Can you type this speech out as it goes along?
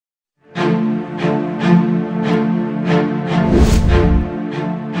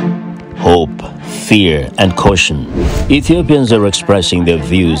fear and caution. Ethiopians are expressing their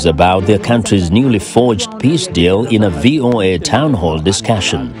views about their country's newly forged peace deal in a VOA town hall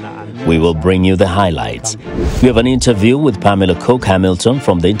discussion. We will bring you the highlights. We have an interview with Pamela Coke-Hamilton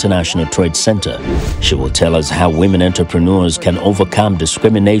from the International Trade Center. She will tell us how women entrepreneurs can overcome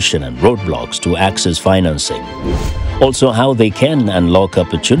discrimination and roadblocks to access financing. Also, how they can unlock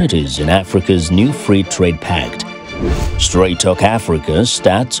opportunities in Africa's new free trade pact. Straight Talk Africa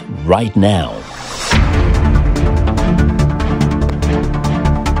starts right now.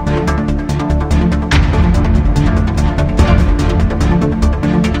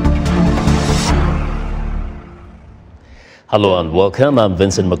 Hello and welcome. I'm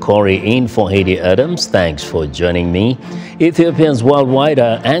Vincent Makori in for Haiti Adams. Thanks for joining me. Ethiopians worldwide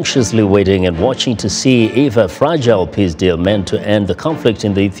are anxiously waiting and watching to see if a fragile peace deal meant to end the conflict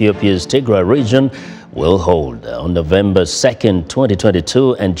in Ethiopia's Tigray region will hold. On November 2nd,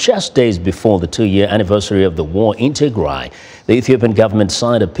 2022, and just days before the two-year anniversary of the war in Tigray, the Ethiopian government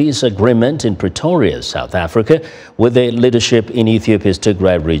signed a peace agreement in Pretoria, South Africa, with the leadership in Ethiopia's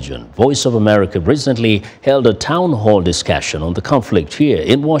Tigray region. Voice of America recently held a town hall discussion on the conflict here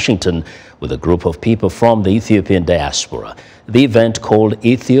in Washington with a group of people from the Ethiopian diaspora. The event, called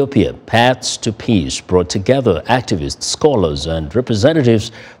Ethiopia Paths to Peace, brought together activists, scholars, and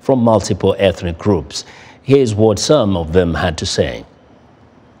representatives from multiple ethnic groups. Here's what some of them had to say.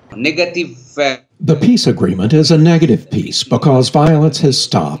 The peace agreement is a negative peace because violence has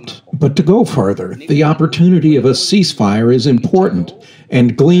stopped. But to go further, the opportunity of a ceasefire is important,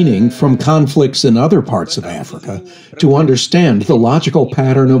 and gleaning from conflicts in other parts of Africa to understand the logical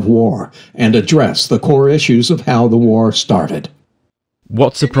pattern of war and address the core issues of how the war started.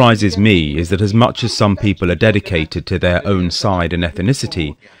 What surprises me is that as much as some people are dedicated to their own side and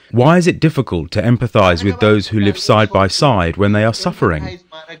ethnicity, why is it difficult to empathize with those who live side by side when they are suffering?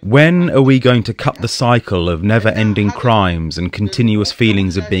 When are we going to cut the cycle of never-ending crimes and continuous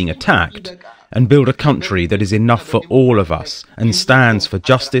feelings of being attacked and build a country that is enough for all of us and stands for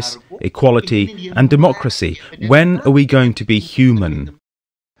justice, equality and democracy? When are we going to be human?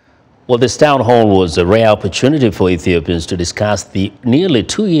 Well, this town hall was a rare opportunity for Ethiopians to discuss the nearly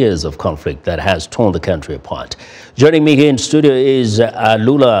 2 years of conflict that has torn the country apart. Joining me here in studio is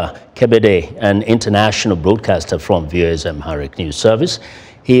Alula, Kebele, an international broadcaster from VOA's Amharic News Service.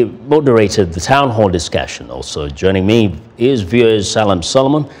 He moderated the town hall discussion. Also joining me is VOA's Salem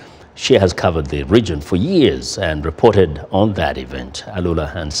Solomon. She has covered the region for years and reported on that event.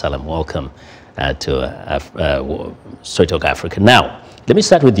 Alula and Salem, welcome to Straight Talk Africa. Now, let me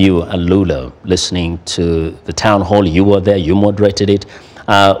start with you, Alula, listening to the town hall. You were there, you moderated it.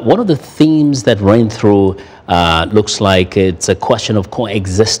 One of the themes that ran through looks like it's a question of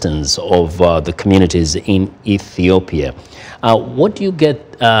coexistence of the communities in Ethiopia. What do you get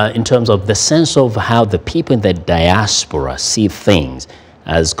in terms of the sense of how the people in the diaspora see things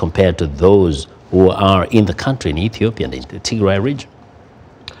as compared to those who are in the country, in Ethiopia, in the Tigray region?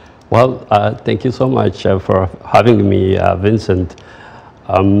 Well, thank you so much for having me, Vincent.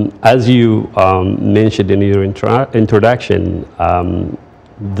 As you mentioned in your introduction,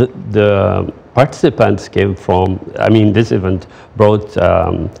 the participants came from, this event brought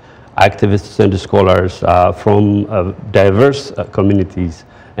activists and scholars from diverse communities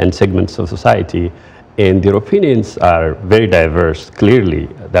and segments of society, and their opinions are very diverse, clearly.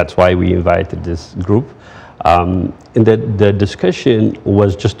 That's why we invited this group. And the discussion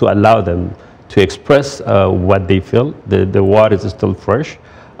was just to allow them to express what they feel. The war is still fresh.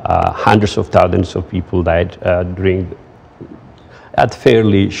 Hundreds of thousands of people died during a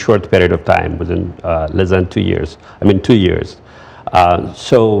fairly short period of time, within less than 2 years. 2 years.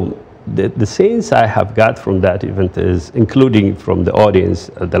 So the sense I have got from that event is, including from the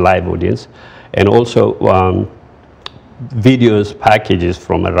audience, the live audience, and also videos, packages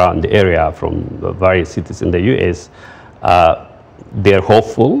from around the area, from various cities in the U.S., they're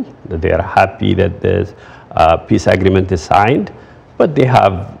hopeful, they are happy that the peace agreement is signed, but they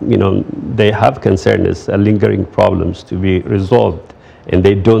have concerns, lingering problems to be resolved, and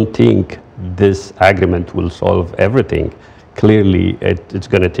they don't think this agreement will solve everything. Clearly, it's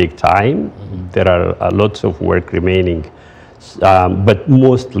going to take time. There are lots of work remaining, but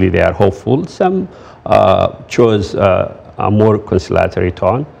mostly they are hopeful. Some chose a more conciliatory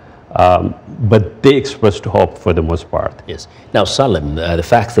tone, but they expressed hope for the most part. Yes. Now, Salem, the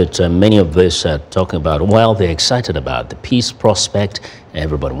fact that many of this are talking about, well, they're excited about the peace prospect,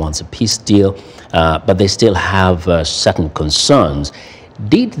 everybody wants a peace deal, but they still have certain concerns.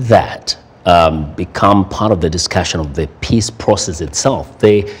 Did that become part of the discussion of the peace process itself,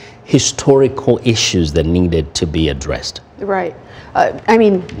 the historical issues that needed to be addressed? Right. I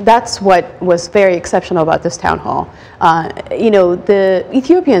mean, that's what was very exceptional about this town hall. The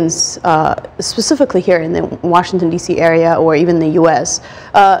Ethiopians, specifically here in the Washington, D.C. area or even the U.S.,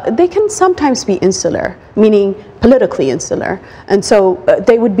 they can sometimes be insular, meaning politically insular. And so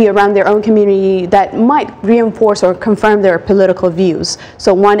they would be around their own community that might reinforce or confirm their political views.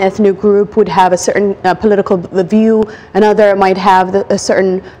 So one ethnic group would have a certain political view, another might have a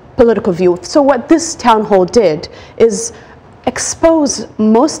certain political view. So what this town hall did is expose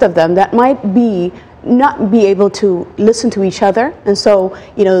most of them that might not be able to listen to each other. And so,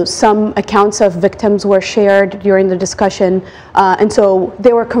 some accounts of victims were shared during the discussion. And so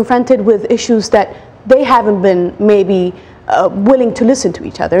they were confronted with issues that they haven't been maybe willing to listen to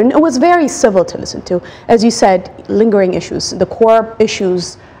each other. And it was very civil to listen to. As you said, lingering issues. The core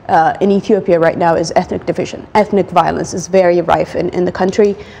issues in Ethiopia right now is ethnic division. Ethnic violence is very rife in the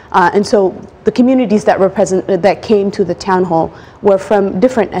country. And so the communities that came to the town hall were from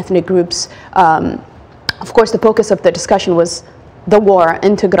different ethnic groups. Of course, the focus of the discussion was the war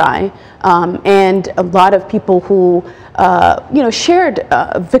in Tigray, and a lot of people who shared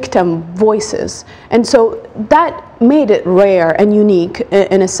victim voices. And so that made it rare and unique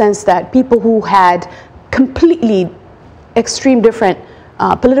in a sense that people who had completely extreme different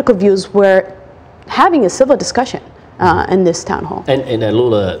political views were having a civil discussion in this town hall. And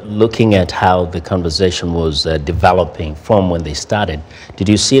Alula, looking at how the conversation was developing from when they started, did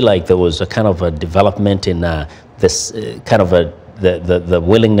you see like there was a kind of a development in this kind of the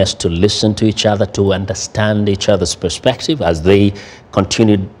willingness to listen to each other, to understand each other's perspective as they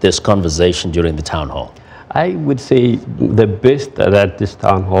continued this conversation during the town hall? I would say the best that this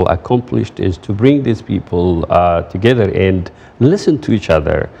town hall accomplished is to bring these people together and listen to each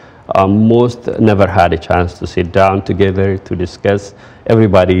other. Most never had a chance to sit down together to discuss.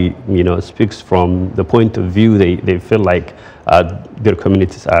 Everybody, speaks from the point of view they feel like their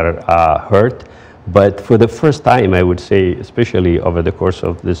communities are hurt. But for the first time, I would say, especially over the course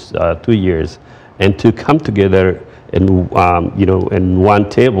of this 2 years, and to come together in one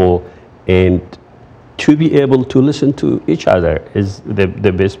table and to be able to listen to each other is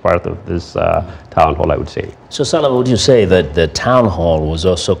the best part of this town hall, I would say. So, Salem, would you say that the town hall was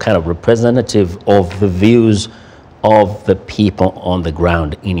also kind of representative of the views of the people on the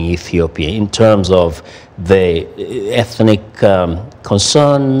ground in Ethiopia in terms of the ethnic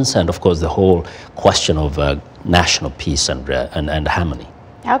concerns and, of course, the whole question of national peace and harmony?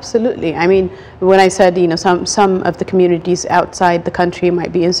 Absolutely. I mean, when I said, some of the communities outside the country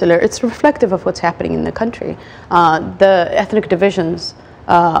might be insular, it's reflective of what's happening in the country. The ethnic divisions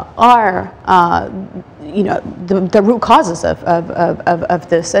are, the root causes of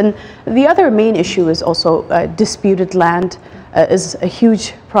this. And the other main issue is also disputed land is a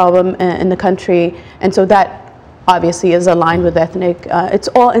huge problem in the country. And so that obviously is aligned with ethnic. It's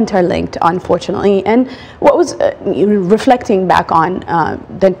all interlinked, unfortunately. And what was reflecting back on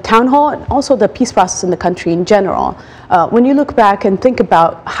the town hall and also the peace process in the country in general, when you look back and think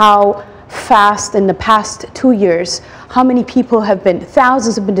about how fast in the past 2 years, how many people have been,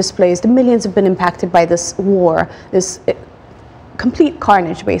 thousands have been displaced, millions have been impacted by this war, this complete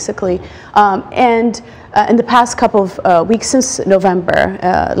carnage, basically. And in the past couple of weeks, since November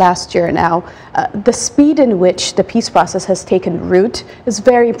last year now, the speed in which the peace process has taken root is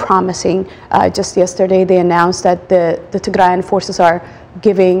very promising. Just yesterday, they announced that the Tigrayan forces are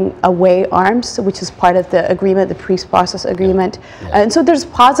giving away arms, which is part of the agreement, the peace process agreement. Yeah. And so there's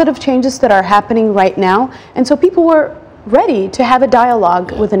positive changes that are happening right now. And so people were ready to have a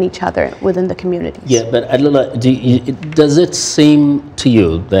dialogue within each other, within the communities. Yeah, but Alula, does it seem to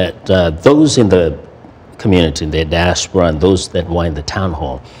you that those in the community, in the diaspora, and those that were in the town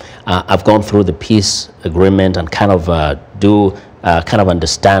hall have gone through the peace agreement and kind of kind of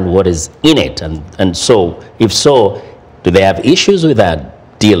understand what is in it? And so, if so, do they have issues with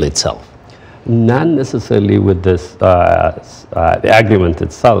that deal itself? Not necessarily with this the agreement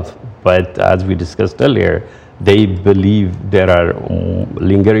itself, but as we discussed earlier, they believe there are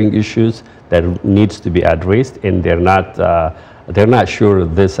lingering issues that needs to be addressed, and they're not sure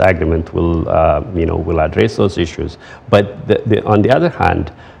this agreement will will address those issues. But on the other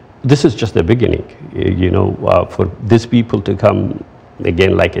hand, this is just the beginning. For these people to come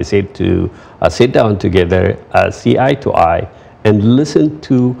again, like I said, to sit down together, see eye to eye, and listen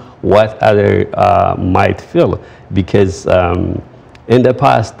to what other might feel, because in the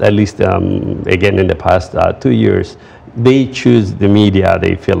past, at least again in the past 2 years, they choose the media.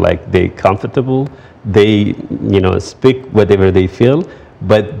 They feel like they're comfortable. They speak whatever they feel,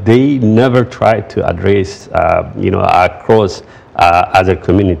 but they never try to address across other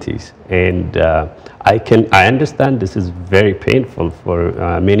communities. And I understand this is very painful for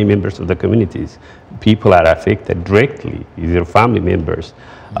many members of the communities. People are affected directly, their family members.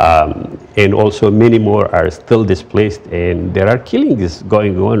 And also many more are still displaced, and there are killings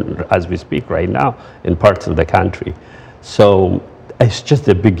going on as we speak right now in parts of the country. So it's just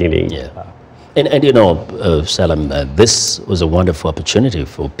the beginning. Yeah. And you know, Salem, this was a wonderful opportunity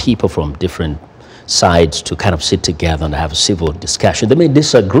for people from different sides to kind of sit together and have a civil discussion. They may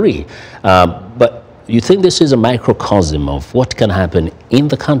disagree, but you think this is a microcosm of what can happen in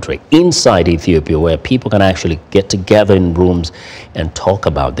the country, inside Ethiopia, where people can actually get together in rooms and talk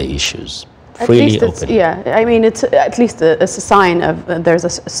about the issues freely, openly? Yeah, I mean, it's at least a sign of there's a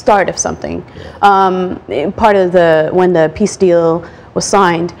start of something. Yeah. Part of when the peace deal was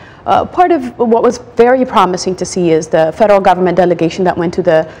signed, part of what was very promising to see is the federal government delegation that went to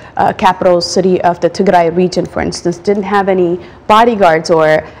the capital city of the Tigray region, for instance, didn't have any bodyguards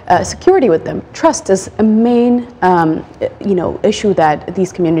or security with them. Trust is a main issue that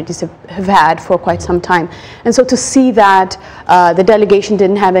these communities have had for quite some time. And so to see that the delegation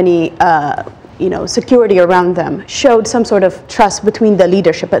didn't have any security around them showed some sort of trust between the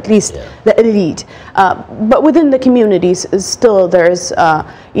leadership, at least the elite. But within the communities, still there's,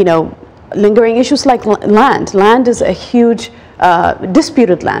 lingering issues like land. Land is a huge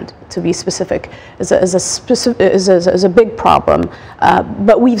disputed land, to be specific, is a big problem.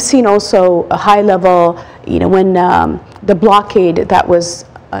 But we've seen also a high level, when the blockade that was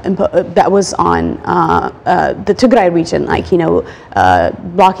on the Tigray region, like,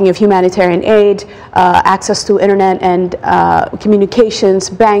 blocking of humanitarian aid, access to internet and communications,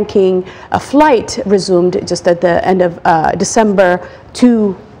 banking. A flight resumed just at the end of December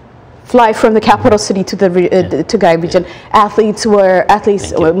to fly from the capital city to the Tigray region. Athletes,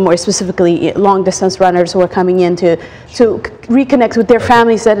 more specifically long distance runners, were coming in to reconnect with their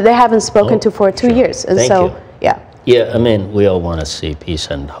families that they haven't spoken to for 2 years. And yeah, I mean, we all want to see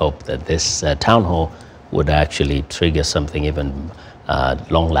peace and hope that this town hall would actually trigger something even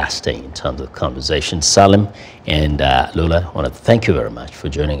long-lasting in terms of conversation. Salem and Alula, I want to thank you very much for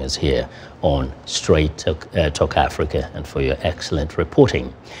joining us here on Straight Talk Africa and for your excellent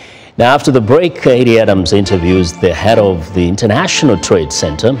reporting. Now, after the break, Adi Adams interviews the head of the International Trade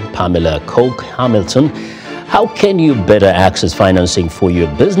Center, Pamela Coke-Hamilton. How can you better access financing for your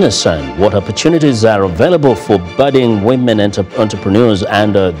business, and what opportunities are available for budding women entrepreneurs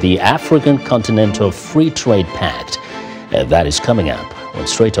under the African Continental Free Trade Pact? That is coming up when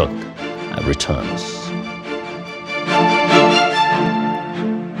Straight Talk returns.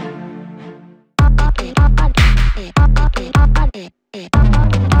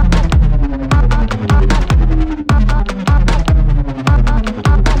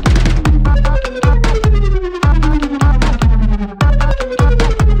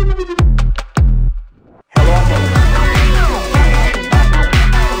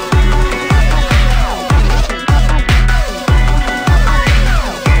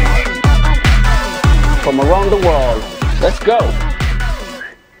 From around the world. Let's go.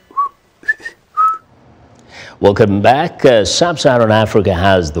 Welcome back. Sub-Saharan Africa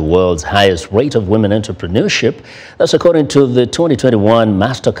has the world's highest rate of women entrepreneurship. That's according to the 2021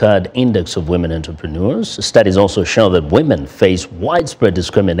 MasterCard Index of Women Entrepreneurs. Studies also show that women face widespread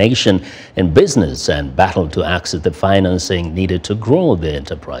discrimination in business and battle to access the financing needed to grow their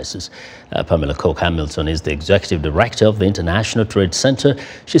enterprises. Pamela Coke-Hamilton is the executive director of the International Trade Center.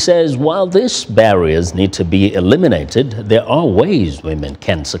 She says while these barriers need to be eliminated, there are ways women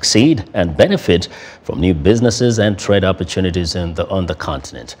can succeed and benefit from new businesses and trade opportunities on the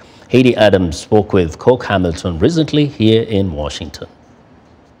continent. Adi Adams spoke with Coke-Hamilton recently here in Washington.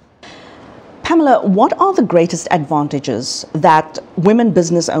 Pamela, what are the greatest advantages that women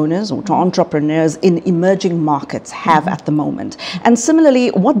business owners or entrepreneurs in emerging markets have at the moment? And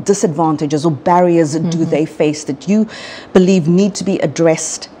similarly, what disadvantages or barriers do they face that you believe need to be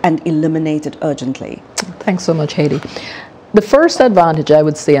addressed and eliminated urgently? Thanks so much, Haiti. The first advantage, I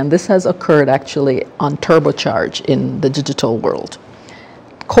would say, and this has occurred actually on turbocharge in the digital world.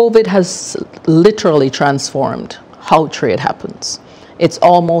 COVID has literally transformed how trade happens. It's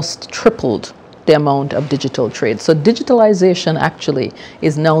almost tripled the amount of digital trade. So digitalization actually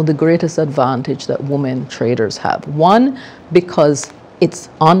is now the greatest advantage that women traders have. One, because it's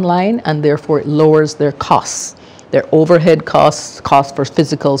online and therefore it lowers their costs. Their overhead costs for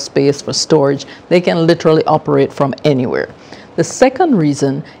physical space, for storage, they can literally operate from anywhere. The second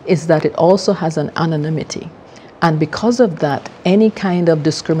reason is that it also has an anonymity. And because of that, any kind of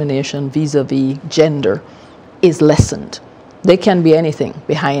discrimination vis-a-vis gender is lessened. They can be anything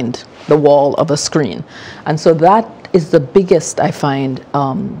behind the wall of a screen. And so that is the biggest, I find,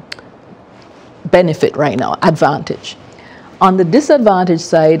 benefit right now, advantage. On the disadvantage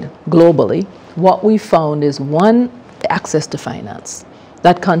side, globally, what we found is, one, access to finance.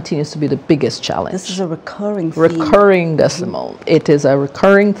 That continues to be the biggest challenge. This is a recurring theme. Recurring decimal. It is a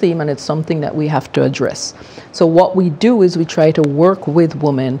recurring theme, and it's something that we have to address. So what we do is we try to work with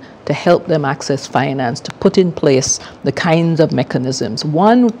women to help them access finance, to put in place the kinds of mechanisms.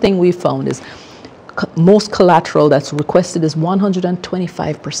 One thing we found is most collateral that's requested is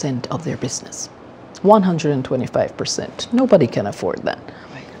 125% of their business. 125%. Nobody can afford that.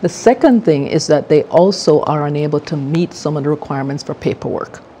 The second thing is that they also are unable to meet some of the requirements for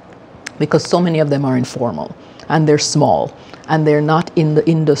paperwork, because so many of them are informal and they're small and they're not in the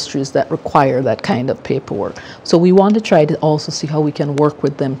industries that require that kind of paperwork. So we want to try to also see how we can work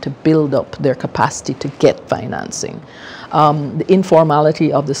with them to build up their capacity to get financing. The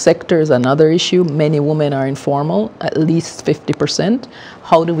informality of the sector is another issue. Many women are informal, at least 50%.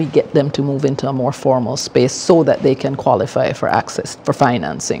 How do we get them to move into a more formal space so that they can qualify for access for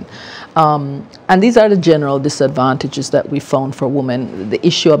financing? And these are the general disadvantages that we found for women. The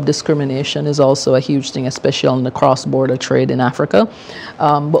issue of discrimination is also a huge thing, especially on the cross-border trade in Africa.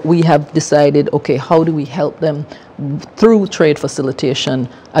 But we have decided, okay, how do we help them through trade facilitation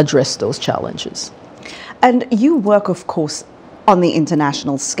address those challenges? And you work, of course, on the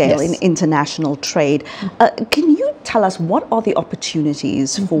international scale, Yes. in international trade. Can you tell us what are the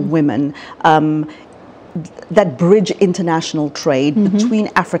opportunities for women that bridge international trade between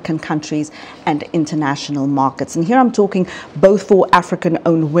African countries and international markets? And here I'm talking both for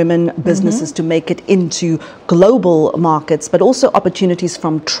African-owned women businesses to make it into global markets, but also opportunities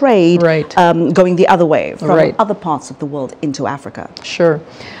from trade going the other way, from other parts of the world into Africa. Sure.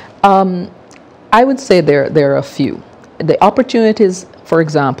 I would say there are a few. The opportunities, for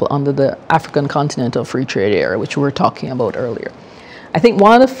example, under the African Continental Free Trade Area, which we were talking about earlier. I think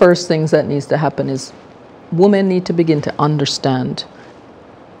one of the first things that needs to happen is women need to begin to understand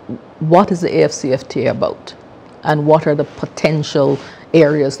what is the AFCFTA about and what are the potential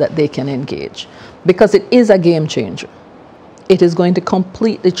areas that they can engage. Because it is a game changer. It is going to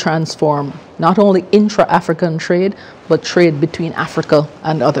completely transform not only intra-African trade, but trade between Africa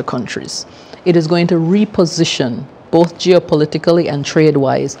and other countries. It is going to reposition, both geopolitically and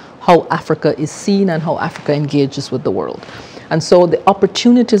trade-wise, how Africa is seen and how Africa engages with the world. And so the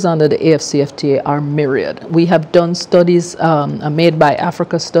opportunities under the AFCFTA are myriad. We have done studies, a Made by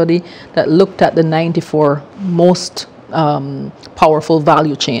Africa study, that looked at the 94 most powerful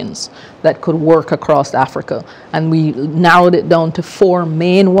value chains that could work across Africa. And we narrowed it down to 4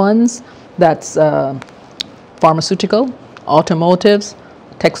 main ones. That's pharmaceutical, automotives,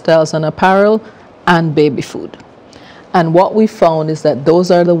 textiles and apparel, and baby food. And what we found is that those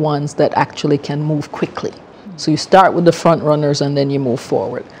are the ones that actually can move quickly. So you start with the front runners and then you move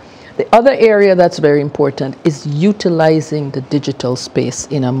forward. The other area that's very important is utilizing the digital space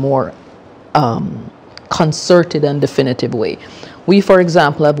in a more concerted and definitive way. We, for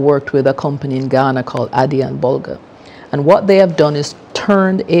example, have worked with a company in Ghana called Adi and Bulga. And what they have done is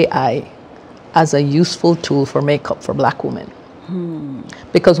turned AI as a useful tool for makeup for black women.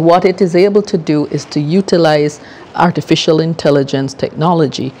 Because what it is able to do is to utilize artificial intelligence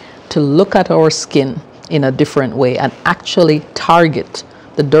technology to look at our skin in a different way and actually target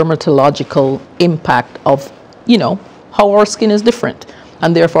the dermatological impact of, you know, how our skin is different.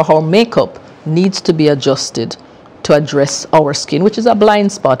 And therefore our makeup needs to be adjusted to address our skin, which is a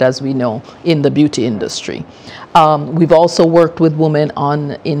blind spot, as we know, in the beauty industry. We've also worked with women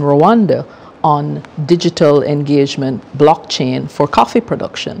in Rwanda on digital engagement blockchain for coffee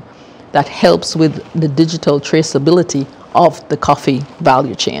production that helps with the digital traceability of the coffee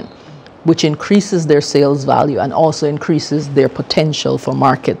value chain, which increases their sales value and also increases their potential for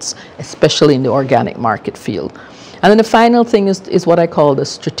markets, especially in the organic market field. And then the final thing is what I call the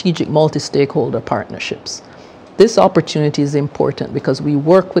strategic multi-stakeholder partnerships. This opportunity is important because we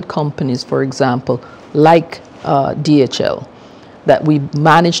work with companies, for example, like DHL, that we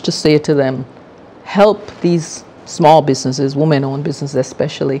managed to say to them, help these small businesses, women-owned businesses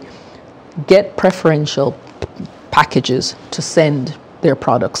especially, get preferential packages to send their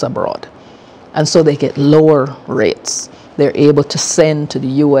products abroad. And so they get lower rates. They're able to send to the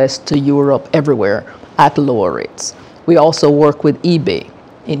US, to Europe, everywhere at lower rates. We also work with eBay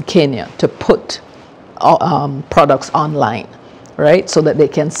in Kenya to put products online, right? So that they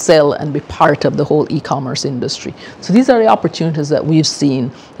can sell and be part of the whole e-commerce industry. So these are the opportunities that we've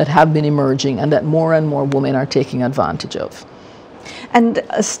seen that have been emerging and that more and more women are taking advantage of. And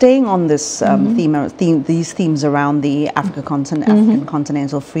staying on this these themes around the African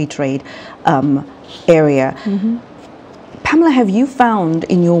Continental Free Trade area, Pamela, have you found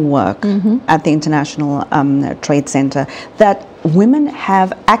in your work at the International Trade Center that women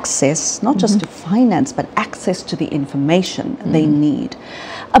have access, not just to finance, but access to the information they need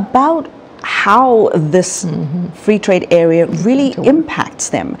about how this free trade area really impacts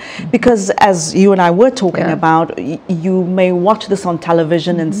them? Because as you and I were talking about, you may watch this on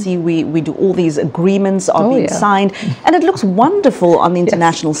television and see we do all these agreements are being signed, and it looks wonderful on the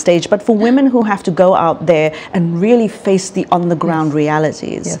international stage, but for women who have to go out there and really face the on-the-ground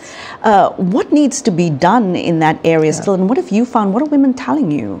realities, what needs to be done in that area still, and what have you found? What are women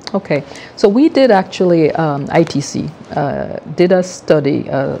telling you? Okay, so we did actually, ITC did a study,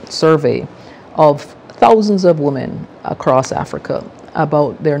 a survey of thousands of women across Africa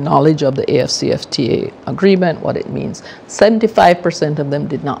about their knowledge of the AFCFTA agreement, what it means. 75% of them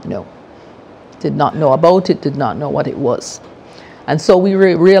did not know about it, did not know what it was. And so we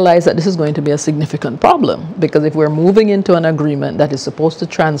realized that this is going to be a significant problem, because if we're moving into an agreement that is supposed to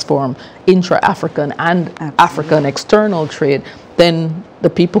transform intra-African and African external trade, then the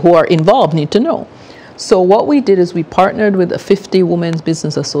people who are involved need to know. So what we did is we partnered with 50 women's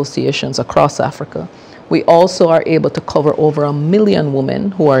business associations across Africa. We also are able to cover over 1 million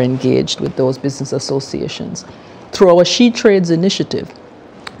women who are engaged with those business associations through our She Trades initiative.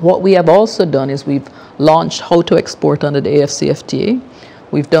 What we have also done is we've launched How to Export under the AFCFTA.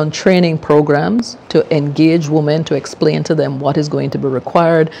 We've done training programs to engage women, to explain to them what is going to be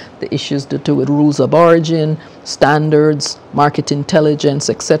required, the issues to do with rules of origin, standards, market intelligence,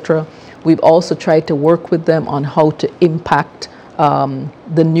 etc. We've also tried to work with them on how to impact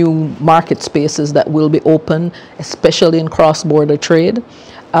the new market spaces that will be open, especially in cross-border trade.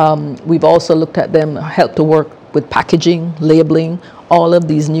 We've also looked at them, helped to work with packaging, labeling, all of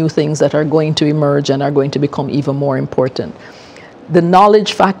these new things that are going to emerge and are going to become even more important. The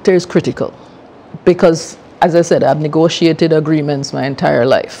knowledge factor is critical because, as I said, I've negotiated agreements my entire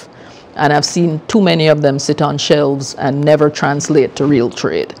life, and I've seen too many of them sit on shelves and never translate to real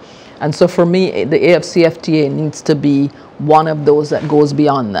trade. And so for me, the AFCFTA needs to be one of those that goes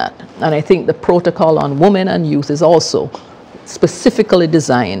beyond that. And I think the protocol on women and youth is also specifically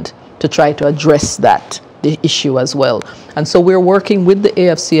designed to try to address the issue as well. And so we're working with the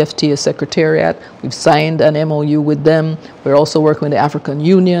AFCFTA Secretariat. We've signed an MOU with them. We're also working with the African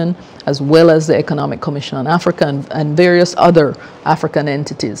Union, as well as the Economic Commission on Africa and various other African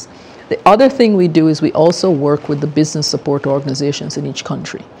entities. The other thing we do is we also work with the business support organizations in each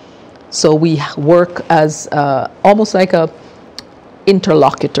country. So we work as almost like a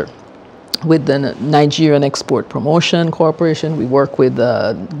interlocutor with the Nigerian Export Promotion Corporation. We work with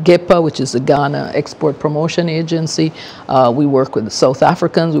GEPA, which is the Ghana Export Promotion Agency. We work with the South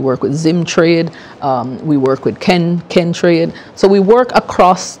Africans. We work with Zim Trade. We work with Ken Trade. So we work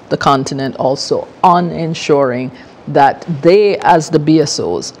across the continent also on ensuring that they, as the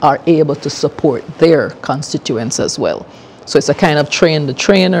BSOs, are able to support their constituents as well. So it's a kind of train the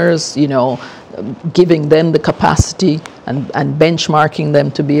trainers, you know, giving them the capacity and benchmarking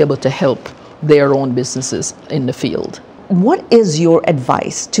them to be able to help their own businesses in the field. What is your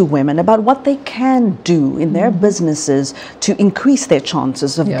advice to women about what they can do in their businesses to increase their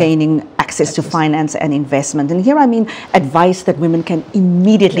chances of gaining access to finance and investment? And here I mean advice that women can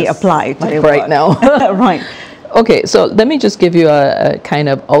immediately apply to their right work. now. Right. Okay, so let me just give you a kind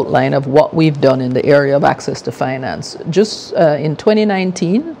of outline of what we've done in the area of access to finance. Just in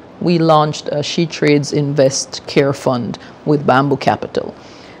 2019, we launched a She Trades Invest Care Fund with Bamboo Capital.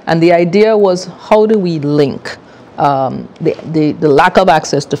 And the idea was, how do we link the lack of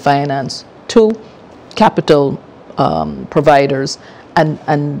access to finance to capital providers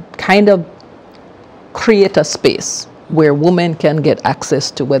and kind of create a space where women can get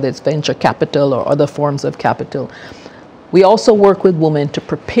access to, whether it's venture capital or other forms of capital. We also work with women to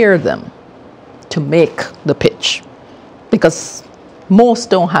prepare them to make the pitch, because most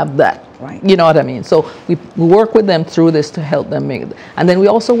don't have that. Right. You know what I mean? So we work with them through this to help them make it. And then we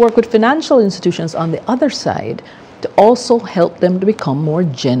also work with financial institutions on the other side to also help them to become more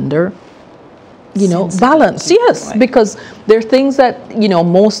gender, balanced. Yes, right. Because there are things that,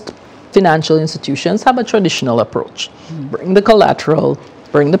 most financial institutions have a traditional approach. Bring the collateral,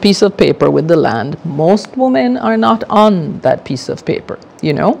 bring the piece of paper with the land. Most women are not on that piece of paper,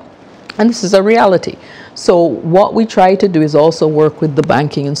 and this is a reality. So what we try to do is also work with the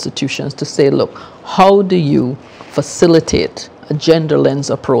banking institutions to say, look, how do you facilitate a gender lens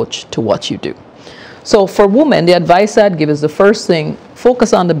approach to what you do? So for women, the advice I'd give is the first thing,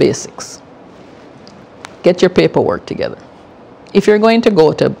 focus on the basics. Get your paperwork together. If you're going to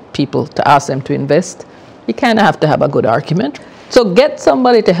go to people to ask them to invest, you kind of have to have a good argument. So get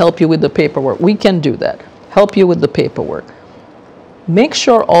somebody to help you with the paperwork. We can do that. Help you with the paperwork. Make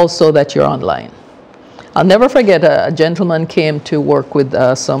sure also that you're online. I'll never forget a gentleman came to work with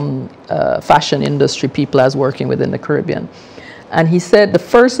some fashion industry people I was working with in the Caribbean. And he said, the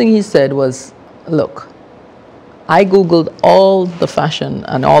first thing he said was, look, I Googled all the fashion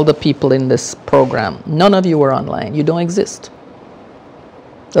and all the people in this program. None of you were online. You don't exist.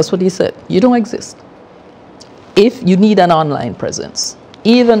 That's what he said. You don't exist. If you need an online presence,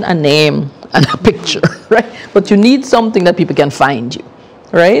 even a name and a picture, right? But you need something that people can find you,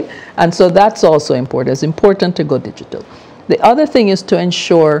 right? And so that's also important. It's important to go digital. The other thing is to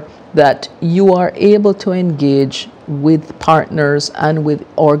ensure that you are able to engage with partners and with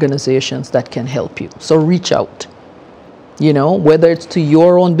organizations that can help you. So reach out, you know, whether it's to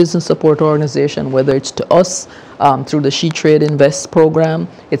your own business support organization, whether it's to us through the She Trade Invest program.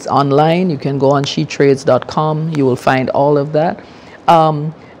 It's online. You can go on shetrades.com. You will find all of that.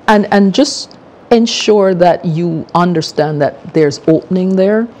 And just ensure that you understand that there's opening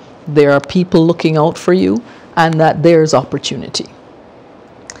there, there are people looking out for you, and that there's opportunity.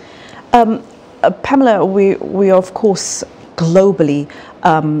 Pamela, we of course globally,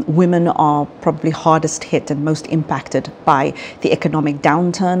 women are probably hardest hit and most impacted by the economic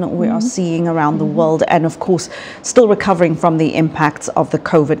downturn we are seeing around the world, and of course still recovering from the impacts of the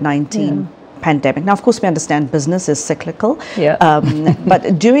COVID-19 pandemic. Now, of course, we understand business is cyclical,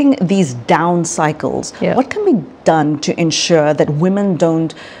 but during these down cycles, what can be done to ensure that women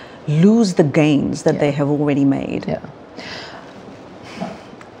don't lose the gains that they have already made?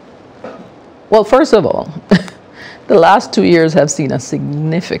 Well, first of all, the last 2 years have seen a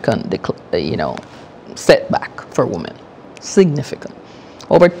significant, setback for women. Significant.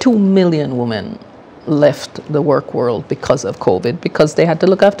 Over 2 million women left the work world because of COVID, because they had to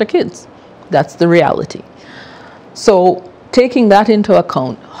look after kids. That's the reality. So taking that into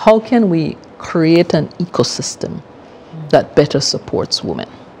account, how can we create an ecosystem that better supports women?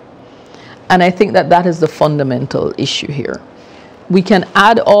 And I think that that is the fundamental issue here. We can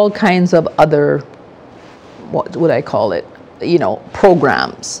add all kinds of other, what would I call it,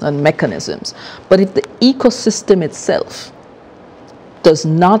 programs and mechanisms. But if the ecosystem itself does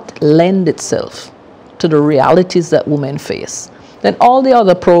not lend itself to the realities that women face, then all the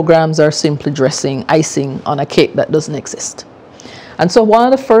other programs are simply icing on a cake that doesn't exist. And so one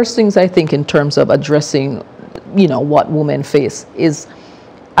of the first things I think in terms of addressing, what women face is,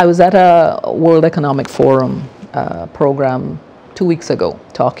 I was at a World Economic Forum program 2 weeks ago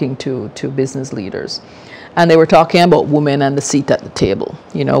talking to business leaders. And they were talking about women and the seat at the table,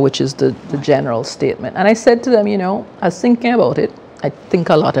 which is the general statement. And I said to them, I was thinking about it. I think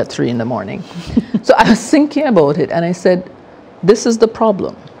a lot at 3 in the morning. So I was thinking about it and I said, this is the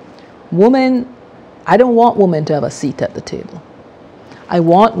problem. I don't want women to have a seat at the table. I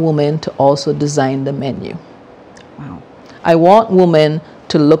want women to also design the menu. Wow. I want women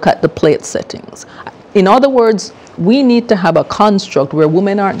to look at the plate settings. In other words, we need to have a construct where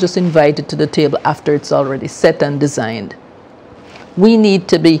women aren't just invited to the table after it's already set and designed. We need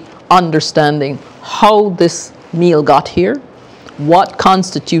to be understanding how this meal got here, what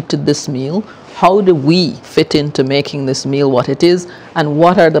constituted this meal, how do we fit into making this meal what it is, and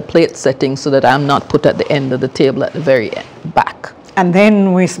what are the plate settings so that I'm not put at the end of the table at the very back. And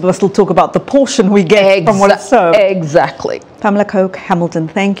then we're supposed to talk about the portion we get from what's served. Exactly. Pamela Coke-Hamilton,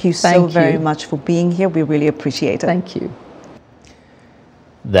 thank you so very much for being here. We really appreciate it. Thank you.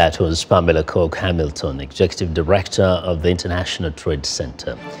 That was Pamela Coke-Hamilton, Executive Director of the International Trade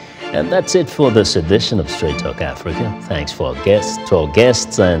Center. And that's it for this edition of Straight Talk Africa. Thanks to our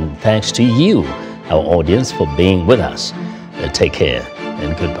guests, and thanks to you, our audience, for being with us. Take care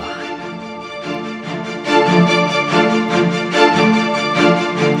and goodbye.